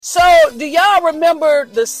So do y'all remember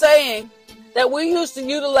the saying that we used to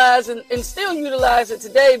utilize and still utilize it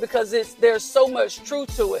today because there's so much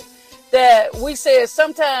truth to it, that we said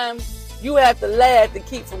sometimes you have to laugh to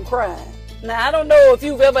keep from crying. Now, I don't know if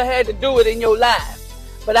you've ever had to do it in your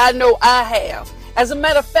life, but I know I have. As a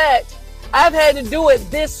matter of fact, I've had to do it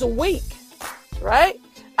this week, right?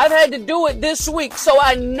 I've had to do it this week, so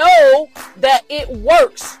I know that it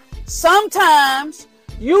works. Sometimes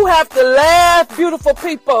you have to laugh, beautiful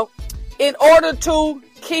people, in order to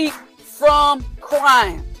keep from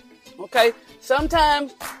crying, okay?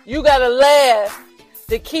 Sometimes you got to laugh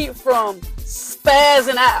to keep from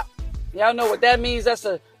spazzing out. Y'all know what that means? That's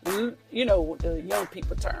the young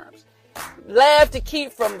people terms. Laugh to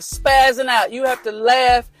keep from spazzing out. You have to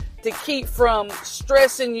laugh to keep from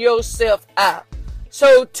stressing yourself out.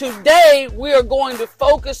 So today we are going to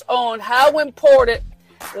focus on how important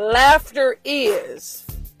laughter is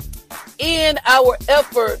in our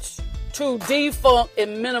efforts to defunk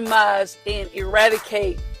and minimize and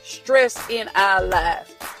eradicate stress in our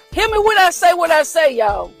lives. Hear me when I say,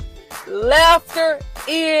 y'all. Laughter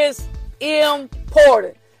is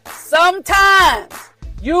important. Sometimes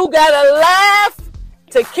you gotta laugh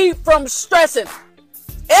to keep from stressing.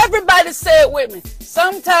 Everybody say it with me.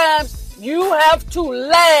 Sometimes you have to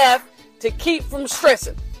laugh to keep from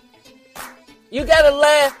stressing. You gotta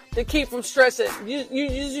laugh to keep from stressing. You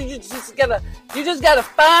just gotta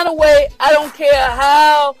find a way. I don't care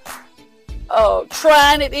how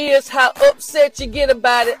trying it is, how upset you get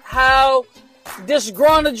about it, how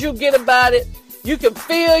disgruntled you get about it. You can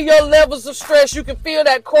feel your levels of stress. You can feel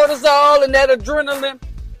that cortisol and that adrenaline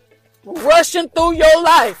rushing through your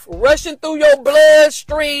life, rushing through your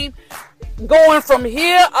bloodstream, going from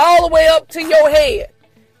here all the way up to your head.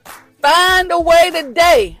 Find a way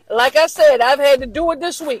today. Like I said, I've had to do it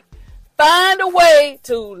this week. Find a way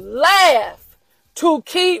to laugh to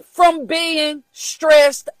keep from being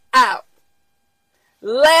stressed out.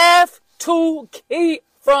 Laugh to keep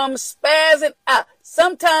from spazzing out.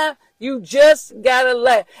 Sometimes you just gotta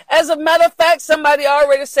laugh. As a matter of fact, somebody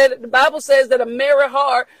already said it. The Bible says that a merry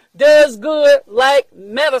heart does good like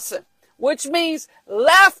medicine, which means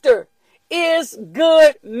laughter is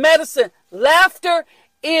good medicine. Laughter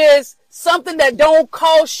is something that don't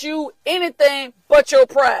cost you anything but your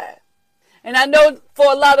pride. And I know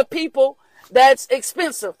for a lot of people that's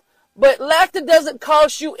expensive, but laughter doesn't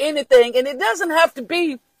cost you anything, and it doesn't have to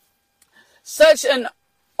be such an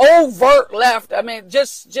overt laughter. I mean,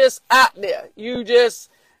 just out there. You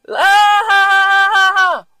just or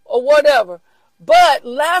whatever. But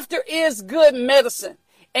laughter is good medicine,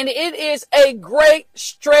 and it is a great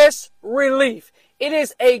stress relief. It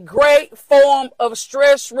is a great form of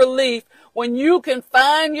stress relief when you can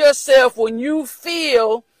find yourself, when you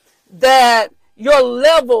feel that your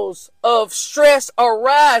levels of stress are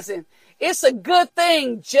rising. It's a good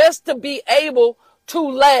thing just to be able to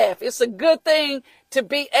laugh. It's a good thing to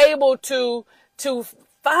be able to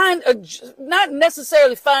find not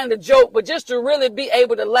necessarily find a joke, but just to really be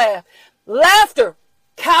able to laugh. Laughter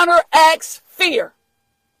counteracts fear.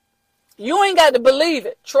 You ain't got to believe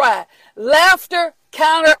it. Try it. Laughter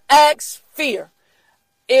counteracts fear.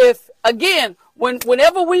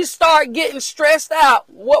 Whenever we start getting stressed out,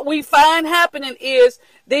 what we find happening is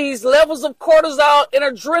these levels of cortisol and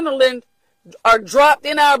adrenaline are dropped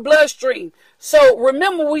in our bloodstream. So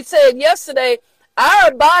remember, we said yesterday,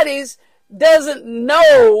 our bodies doesn't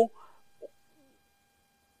know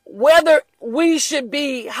whether we should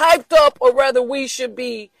be hyped up or whether we should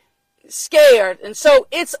be scared. And so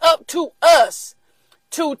it's up to us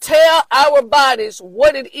to tell our bodies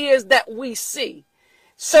what it is that we see,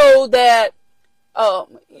 so that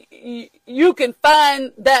you can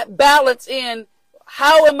find that balance in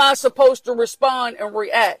how am I supposed to respond and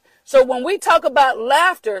react. So when we talk about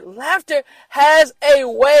laughter, laughter has a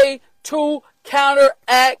way to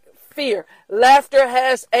counteract fear. Laughter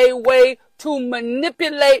has a way to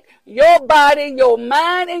manipulate your body, your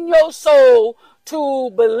mind, and your soul to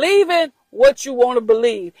believe in what you want to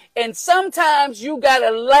believe. And sometimes you got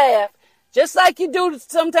to laugh, just like you do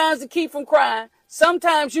sometimes to keep from crying.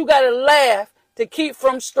 Sometimes you got to laugh to keep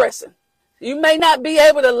from stressing. You may not be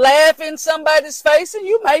able to laugh in somebody's face, and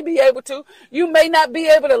you may be able to. You may not be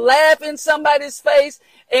able to laugh in somebody's face,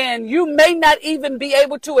 and you may not even be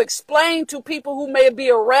able to explain to people who may be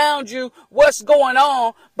around you what's going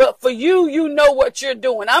on. But for you, you know what you're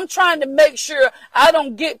doing. I'm trying to make sure I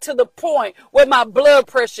don't get to the point where my blood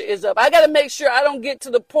pressure is up. I got to make sure I don't get to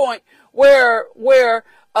the point where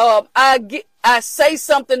I say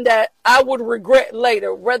something that I would regret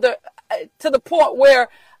later, rather to the point where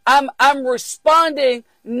I'm responding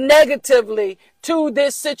negatively to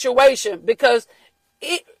this situation, because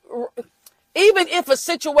even if a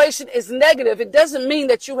situation is negative, it doesn't mean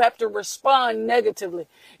that you have to respond negatively.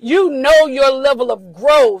 You know your level of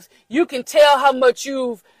growth. You can tell how much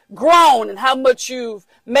you've grown and how much you've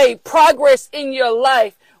made progress in your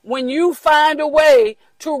life when you find a way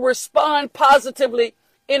to respond positively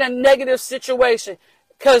in a negative situation.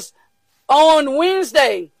 Because on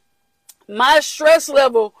Wednesday, my stress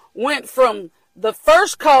level went from the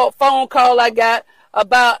first phone call I got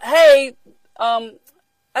about, hey,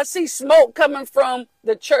 I see smoke coming from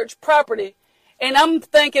the church property. And I'm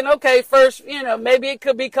thinking, okay, first, maybe it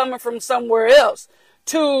could be coming from somewhere else,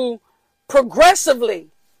 to progressively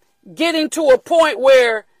getting to a point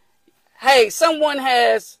where, hey, someone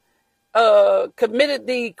has committed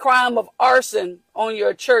the crime of arson on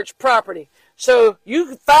your church property. So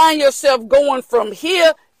you find yourself going from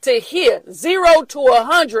here to here, 0 to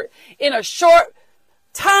 100 in a short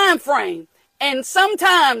time frame. And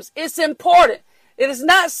sometimes it's important. It is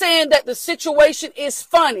not saying that the situation is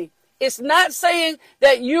funny. It's not saying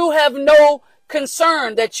that you have no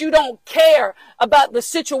concern, that you don't care about the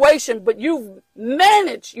situation, but you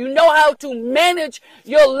know how to manage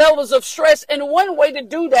your levels of stress. And one way to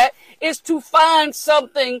do that is to find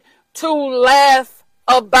something to laugh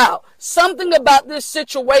about, something about this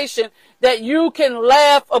situation that you can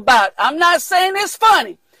laugh about. I'm not saying it's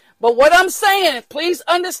funny, but what I'm saying, please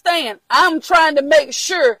understand, I'm trying to make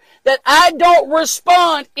sure that I don't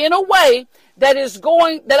respond in a way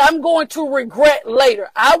that I'm going to regret later.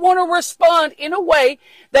 I want to respond in a way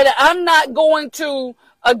that I'm not going to,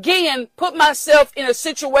 again, put myself in a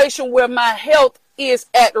situation where my health is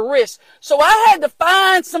at risk. So I had to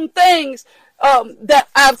find some things that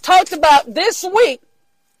I've talked about this week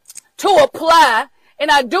to apply,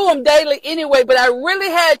 and I do them daily anyway, but I really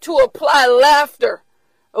had to apply laughter.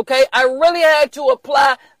 Okay, I really had to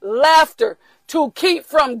apply laughter to keep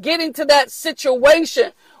from getting to that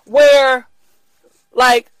situation where,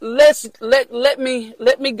 like, let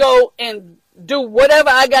me go and do whatever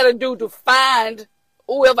I got to do to find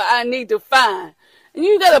whoever I need to find. And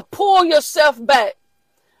you got to pull yourself back.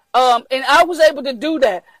 And I was able to do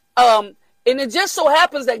that. And it just so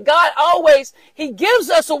happens that God always, he gives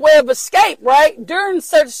us a way of escape, right? During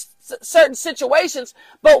certain situations,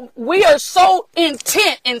 but we are so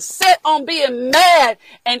intent and set on being mad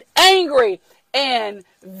and angry and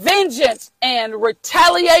vengeance and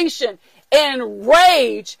retaliation and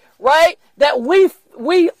rage, right? That we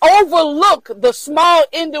overlook the small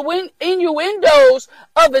innuendos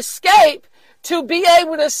of escape to be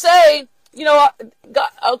able to say, God,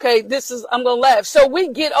 okay, I'm going to laugh. So we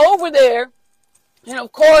get over there, and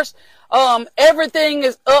of course, everything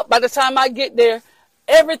is up by the time I get there.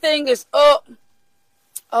 Everything is up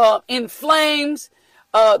in flames.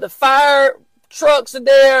 The fire trucks are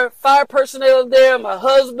there. Fire personnel are there. My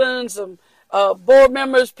husband, some board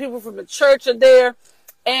members, people from the church are there.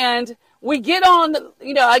 And we get on,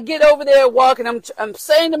 I get over there walking. I'm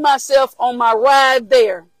saying to myself on my ride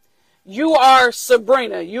there, you are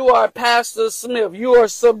Sabrina. You are Pastor Smith. You are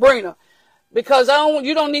Sabrina. Because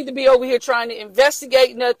you don't need to be over here trying to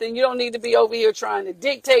investigate nothing. You don't need to be over here trying to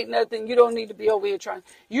dictate nothing. You don't need to be over here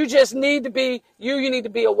you just need to be, you need to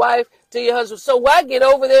be a wife to your husband. So I get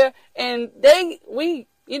over there and we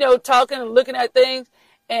talking and looking at things,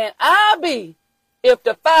 and if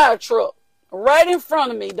the fire truck right in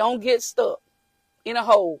front of me don't get stuck in a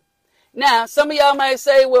hole. Now, some of y'all might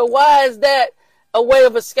say, well, why is that a way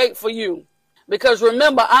of escape for you? Because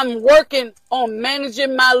remember, I'm working on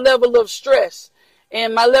managing my level of stress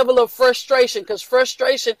and my level of frustration, because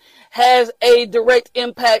frustration has a direct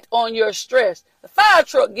impact on your stress. The fire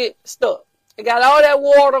truck gets stuck. It got all that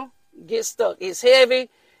water, gets stuck. It's heavy.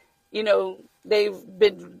 They've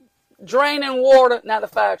been draining water. Now the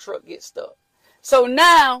fire truck gets stuck. So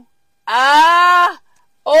now, and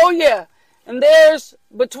there's,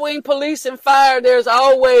 between police and fire, there's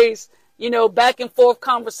always, back and forth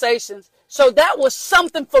conversations. So that was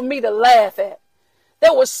something for me to laugh at.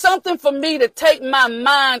 That was something for me to take my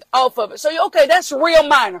mind off of it. So, okay, that's real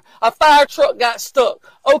minor. A fire truck got stuck.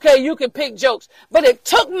 Okay, you can pick jokes. But it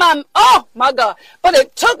took my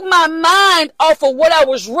mind off of what I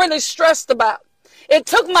was really stressed about. It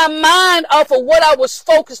took my mind off of what I was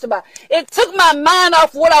focused about. It took my mind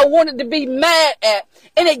off what I wanted to be mad at.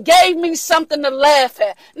 And it gave me something to laugh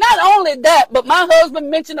at. Not only that, but my husband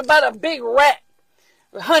mentioned about a big rat.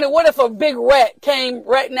 Honey, what if a big rat came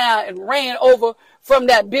right now and ran over from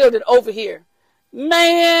that building over here?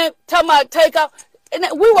 Man, talking about take off. And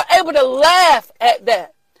we were able to laugh at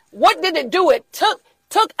that. What did it do? It took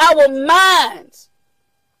our minds.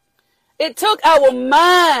 It took our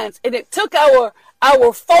minds, and it took our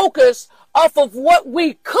focus off of what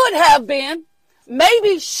we could have been.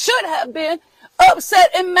 maybe should have been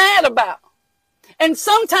upset and mad about. And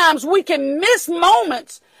sometimes we can miss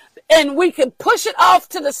moments and we can push it off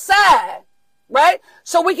to the side, right?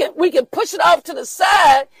 So we can push it off to the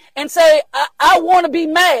side and say, I want to be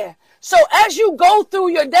mad. So as you go through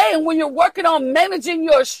your day and when you're working on managing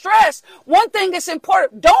your stress, one thing that's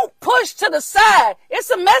important, don't push to the side. It's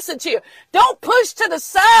a message here. Don't push to the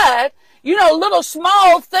side, little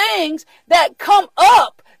small things that come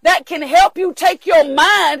up that can help you take your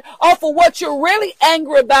mind off of what you're really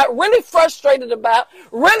angry about, really frustrated about,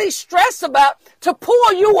 really stressed about, to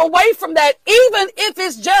pull you away from that, even if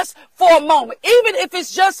it's just for a moment, even if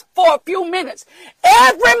it's just for a few minutes.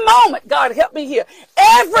 Every moment, God help me here,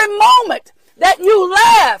 every moment that you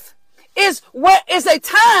laugh is a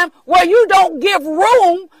time where you don't give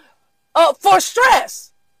room for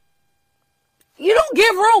stress. You don't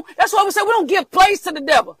give room. That's why we say we don't give place to the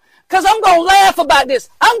devil. Because I'm going to laugh about this.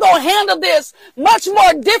 I'm going to handle this much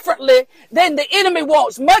more differently than the enemy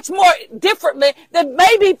wants. Much more differently than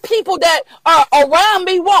maybe people that are around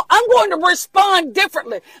me want. I'm going to respond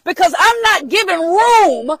differently because I'm not giving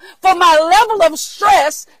room for my level of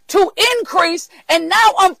stress to increase. And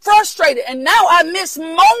now I'm frustrated. And now I miss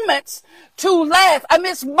moments to laugh. I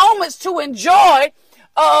miss moments to enjoy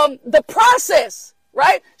the process.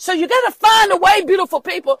 Right? So you got to find a way, beautiful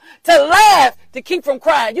people, to laugh, to keep from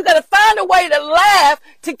crying. You got to find a way to laugh,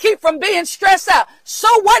 to keep from being stressed out. So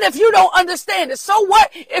what if you don't understand it? So what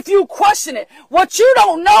if you question it? What you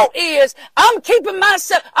don't know is I'm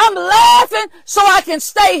laughing so I can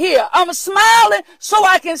stay here. I'm smiling so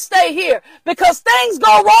I can stay here because things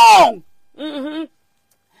go wrong.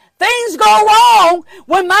 Things go wrong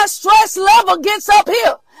when my stress level gets up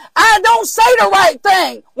here. I don't say the right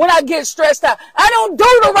thing when I get stressed out. I don't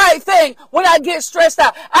do the right thing when I get stressed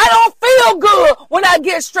out. I don't feel good when I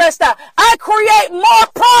get stressed out. I create more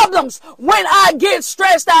problems when I get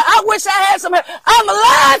stressed out. I wish I had some help. I'm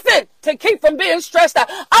laughing to keep from being stressed out.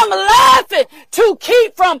 I'm laughing to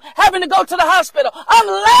keep from having to go to the hospital. I'm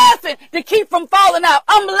laughing to keep from falling out.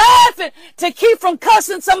 I'm laughing to keep from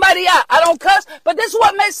cussing somebody out. I don't cuss, but this is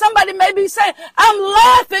what somebody may be saying. I'm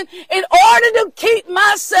laughing in order to keep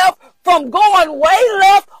myself from going way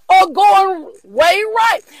left or going way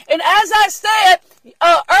right. And as I said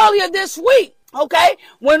earlier this week, okay,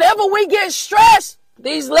 whenever we get stressed,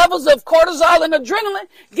 these levels of cortisol and adrenaline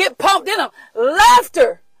get pumped in them.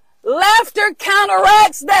 Laughter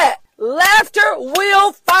counteracts that. Laughter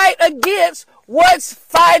will fight against what's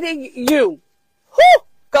fighting you. Whew,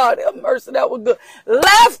 God have mercy, that was good.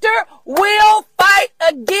 Laughter will fight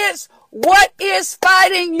against what is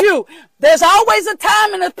fighting you. There's always a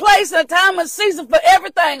time and a place and a time and a season for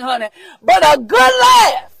everything, honey. But a good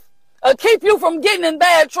laugh will keep you from getting in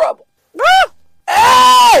bad trouble.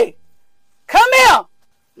 Hey, come here.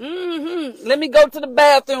 Let me go to the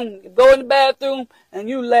bathroom. Go in the bathroom and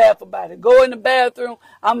you laugh about it. Go in the bathroom.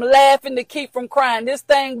 I'm laughing to keep from crying. This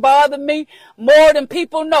thing bothered me more than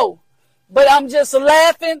people know. But I'm just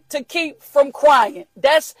laughing to keep from crying.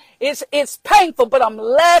 It's painful, but I'm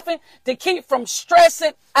laughing to keep from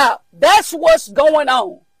stressing out. That's what's going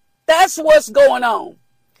on. That's what's going on.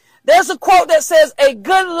 There's a quote that says, a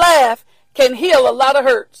good laugh can heal a lot of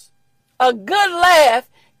hurts. A good laugh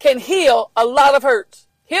can heal a lot of hurts.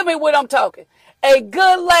 Hear me when I'm talking. A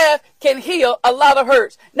good laugh can heal a lot of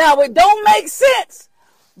hurts. Now, it don't make sense,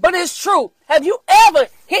 but it's true. Have you ever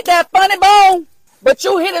hit that funny bone, but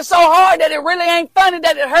you hit it so hard that it really ain't funny,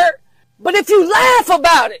 that it hurt? But if you laugh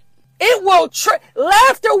about it,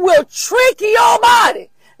 laughter will trick your body.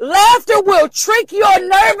 Laughter will trick your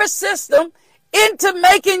nervous system into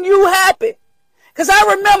making you happy. Because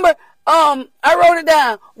I remember, I wrote it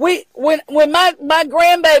down. When my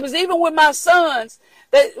grandbabies, even with my sons,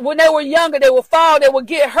 when they were younger, they would fall, they would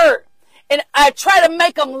get hurt. And I try to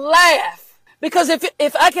make them laugh. Because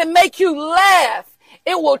if I can make you laugh,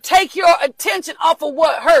 it will take your attention off of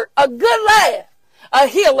what hurt. A good laugh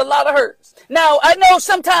heal a lot of hurts. Now, I know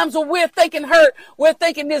sometimes when we're thinking hurt, we're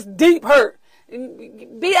thinking this deep hurt.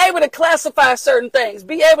 Be able to classify certain things.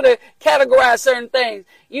 Be able to categorize certain things.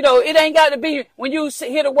 You know, it ain't got to be, when you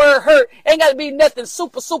hear the word hurt, it ain't got to be nothing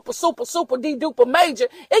super de-duper major.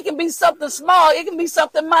 It can be something small. It can be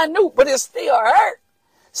something minute, but it still hurt.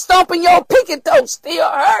 Stomping your pinky toe still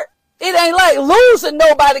hurt. It ain't like losing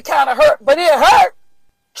nobody kind of hurt, but it hurt.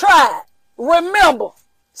 Try it. Remember.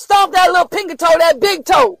 Stomp that little pinky toe, that big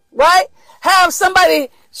toe, right? Have somebody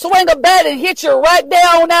swing a bat and hit you right there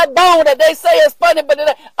on that bone that they say is funny, but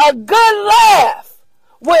a good laugh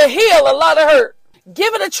will heal a lot of hurt.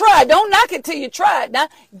 Give it a try. Don't knock it till you try it. Now,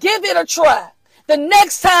 give it a try. The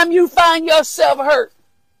next time you find yourself hurt,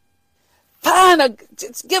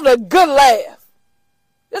 just give it a good laugh.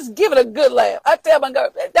 Just give it a good laugh. I tell my girl,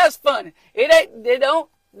 that's funny. It ain't, they don't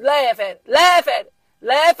laugh at it. Laugh at it.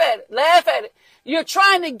 Laugh at it. Laugh at it. You're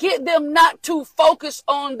trying to get them not to focus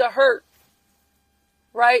on the hurt.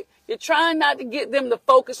 Right? You're trying not to get them to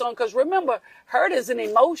focus on, because remember, hurt is an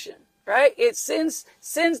emotion, right? It sends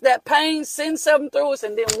that pain, sends something through us,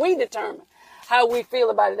 and then we determine how we feel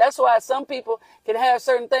about it. That's why some people can have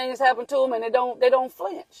certain things happen to them and they don't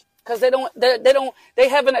flinch, because they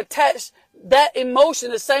haven't attached that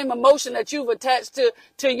emotion, the same emotion that you've attached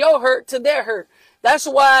to your hurt, to their hurt. That's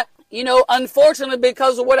why, unfortunately,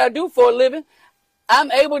 because of what I do for a living,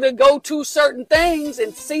 I'm able to go to certain things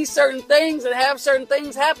and see certain things and have certain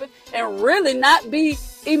things happen and really not be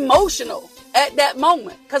emotional at that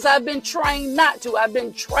moment, because I've been trained not to. I've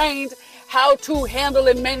been trained how to handle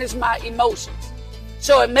and manage my emotions.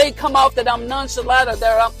 So it may come off that I'm nonchalant or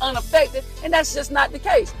that I'm unaffected, and that's just not the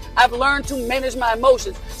case. I've learned to manage my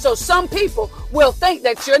emotions. So some people will think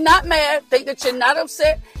that you're not mad, think that you're not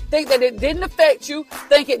upset, think that it didn't affect you,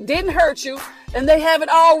 think it didn't hurt you, and they have it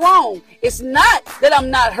all wrong. It's not that I'm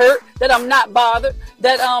not hurt, that I'm not bothered,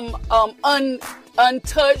 that I'm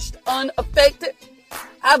untouched, unaffected.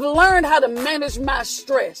 I've learned how to manage my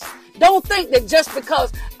stress. Don't think that just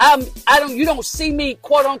because you don't see me,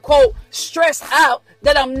 quote unquote, stressed out,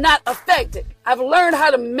 that I'm not affected. I've learned how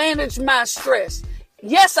to manage my stress.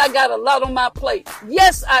 Yes, I got a lot on my plate.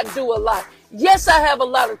 Yes, I do a lot. Yes, I have a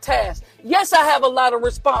lot of tasks. Yes, I have a lot of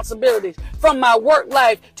responsibilities, from my work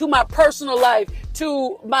life to my personal life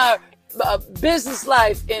to my business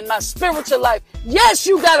life and my spiritual life. Yes,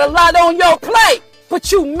 you got a lot on your plate,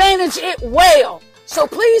 but you manage it well. So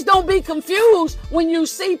please don't be confused when you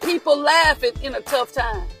see people laughing in a tough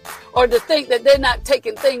time, or to think that they're not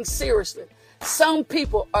taking things seriously. Some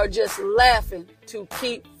people are just laughing to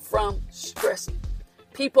keep from stressing.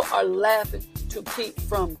 People are laughing to keep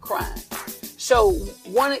from crying. So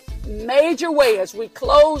one major way as we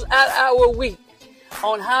close out our week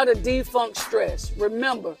on how to defunk stress,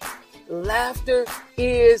 remember, laughter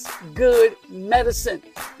is good medicine.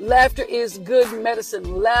 Laughter is good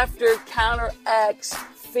medicine. Laughter counteracts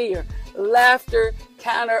fear. Laughter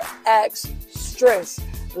counteracts stress.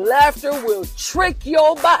 Laughter will trick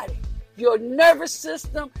your body, your nervous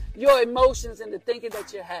system, your emotions into thinking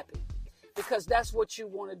that you're happy, because that's what you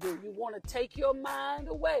want to do. You want to take your mind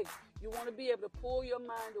away. You want to be able to pull your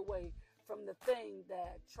mind away from the thing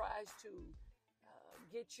that tries to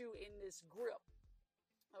get you in this grip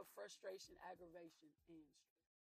of frustration, aggravation, and stress.